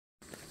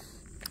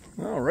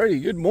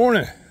Alrighty, good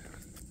morning.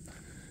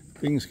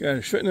 Being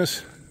Scottish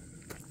Fitness.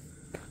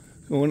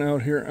 Going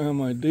out here on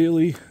my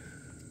daily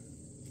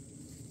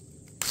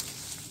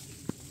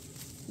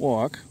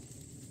walk.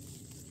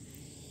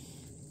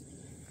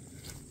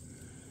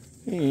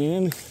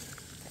 And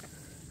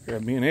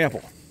grab me an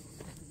apple.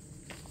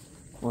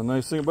 One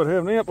nice thing about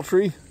having an apple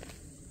tree,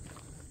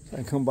 I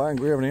can come by and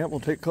grab an apple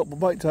and take a couple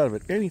bites out of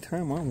it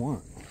anytime I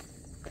want.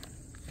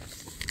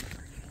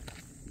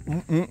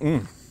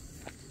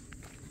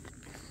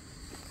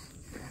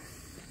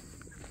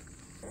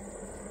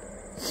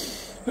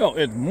 Well,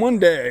 it's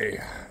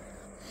Monday.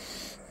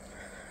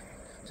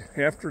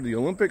 After the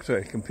Olympics,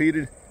 I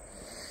competed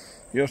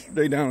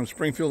yesterday down in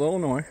Springfield,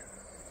 Illinois,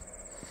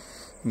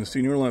 in the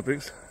Senior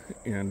Olympics,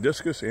 in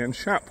discus and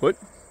shot put.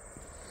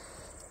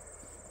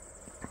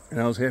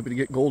 And I was happy to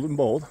get gold in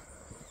both.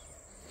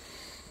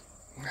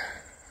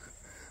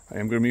 I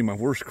am going to be my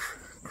worst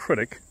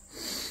critic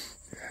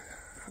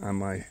on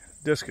my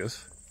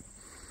discus.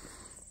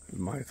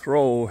 My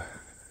throw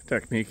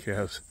technique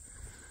has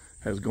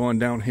gone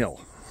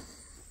downhill.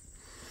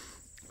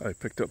 I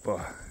picked up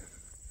a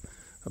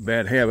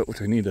bad habit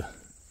which I need to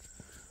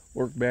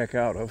work back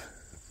out of,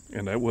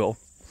 and I will.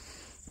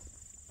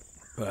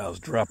 But I was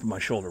dropping my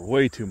shoulder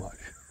way too much.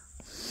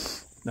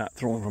 Not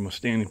throwing from a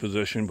standing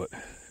position, but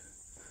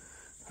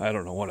I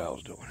don't know what I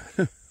was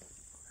doing.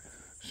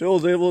 Still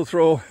was able to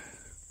throw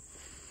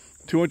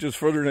 2 inches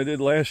further than I did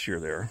last year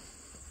there.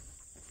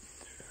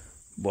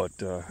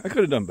 But I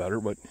could have done better,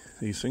 but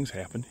these things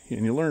happen,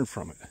 and you learn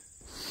from it.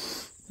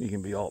 You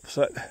can be all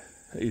upset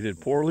that you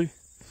did poorly,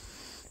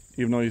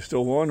 even though you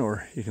still won,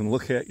 or you can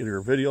look at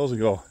your videos and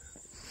go,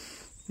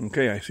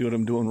 okay, I see what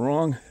I'm doing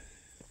wrong,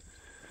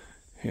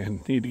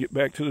 and need to get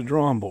back to the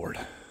drawing board.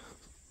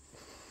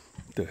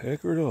 What the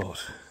heck are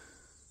those?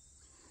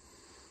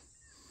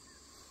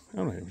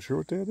 I'm not even sure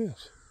what that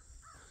is.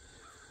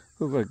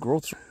 Look like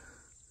growth.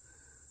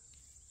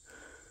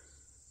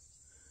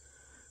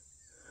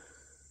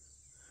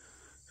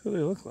 What do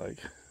they look like?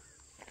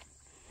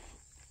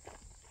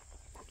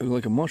 It looked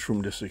like a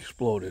mushroom just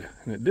exploded,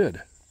 and it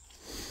did.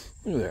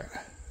 Look at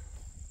that.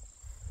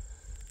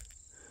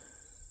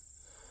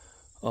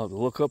 I'll have to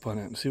look up on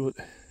it and see what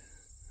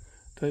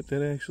type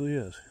that actually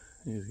is.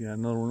 He's got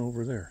another one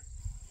over there.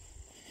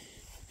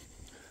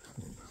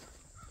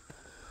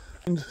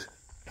 And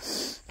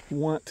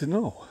want to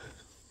know.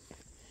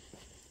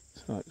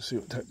 So I'll have to see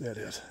what type that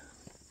is.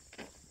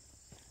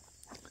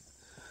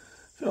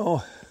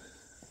 So, a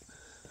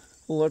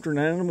little after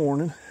 9 in the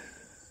morning.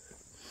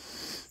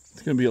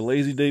 It's going to be a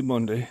lazy day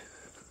Monday.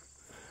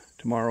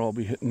 Tomorrow I'll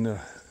be hitting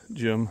the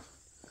gym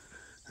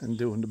and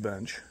doing the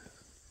bench.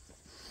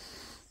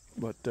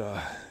 But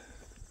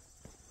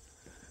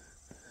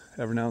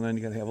every now and then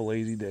you gotta have a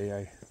lazy day.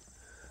 I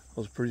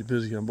was pretty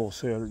busy on both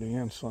Saturday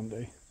and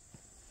Sunday.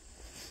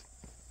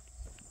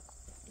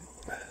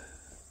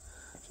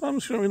 So I'm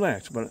just gonna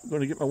relax, but I'm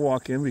gonna get my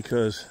walk in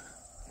because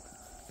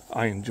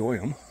I enjoy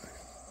them.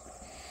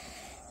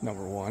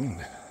 Number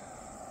one.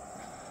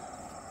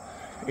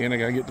 And I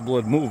gotta get the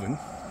blood moving.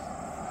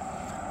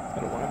 I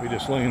don't want to be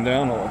just laying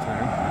down all the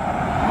time.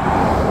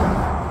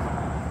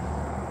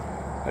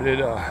 I did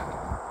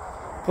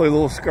play a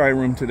little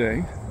Skyrim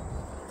today.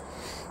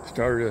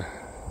 Started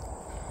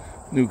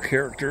a new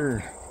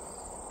character.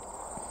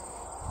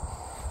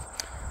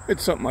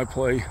 It's something I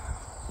play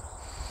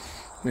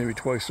maybe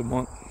twice a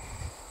month.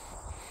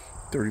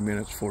 30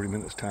 minutes, 40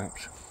 minutes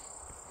tops.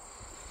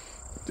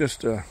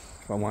 Just if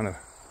I want to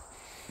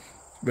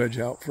veg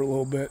out for a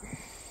little bit,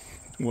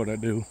 what I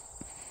do.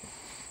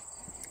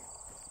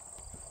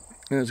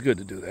 And it's good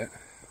to do that.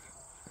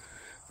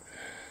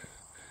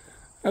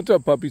 What's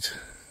up, puppies?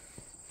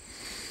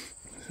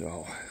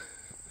 So,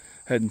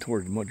 heading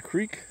towards Mud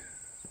Creek.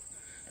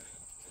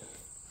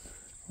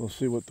 We'll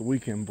see what the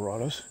weekend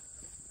brought us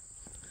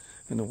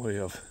in the way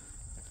of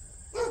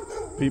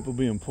people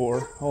being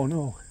poor. Oh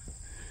no,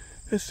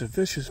 it's the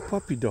vicious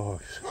puppy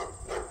dogs.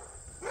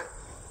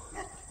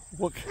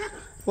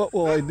 What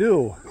will I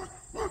do?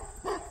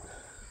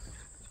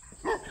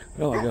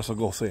 Well, I guess I'll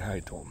go say hi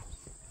to them.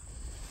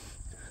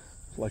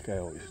 Like I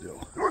always do.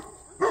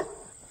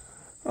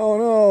 Oh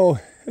no,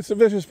 it's the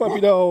vicious puppy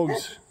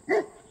dogs.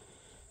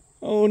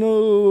 Oh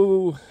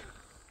no.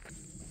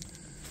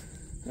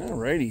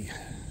 Alrighty,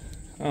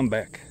 I'm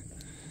back.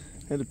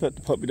 Had to pet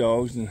the puppy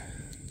dogs and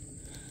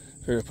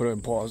tried to put it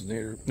on pause.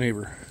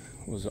 Neighbor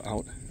was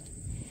out.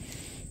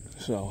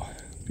 So,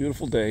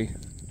 beautiful day.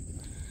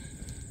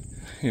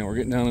 You know, we're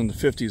getting down in the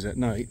 50s at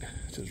night,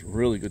 which is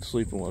really good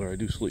sleeping weather. I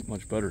do sleep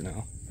much better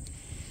now.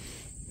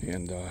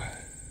 And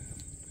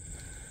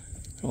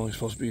only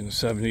supposed to be in the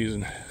 70s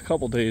and a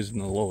couple days in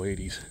the low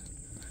 80s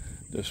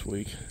this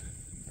week.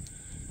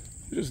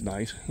 It is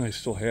nice. Nice to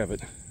still have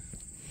it.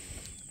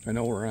 I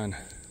know we're on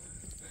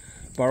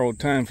borrowed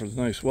time for the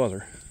nice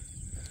weather.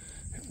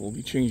 We'll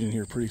be changing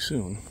here pretty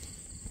soon.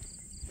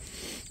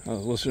 I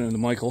was listening to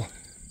Michael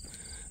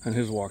on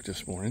his walk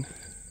this morning.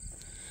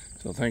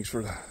 So thanks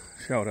for the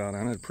shout out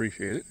on it.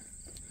 Appreciate it.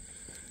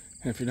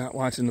 And if you're not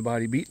watching the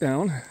Body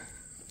Beatdown,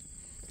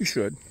 you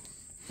should.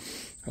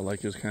 I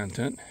like his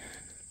content.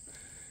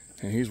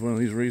 And he's one of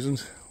these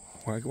reasons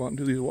why I go out and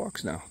do these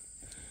walks now.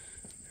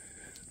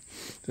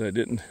 That I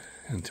didn't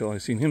until I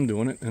seen him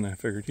doing it, and I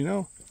figured, you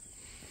know,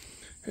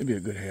 it'd be a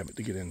good habit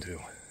to get into.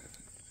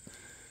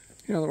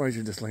 You know, otherwise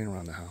you're just laying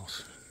around the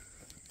house.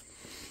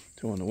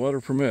 So when the weather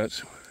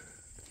permits,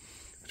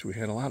 which we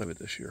had a lot of it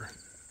this year,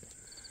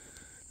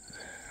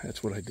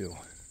 that's what I do.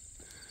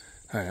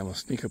 Alright, I'm going to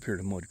sneak up here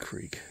to Mud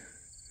Creek,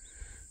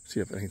 see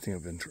if anything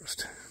of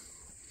interest.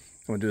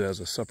 I'm going to do that as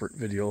a separate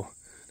video.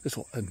 This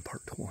will end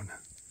part 1.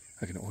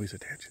 I can always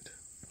attach it.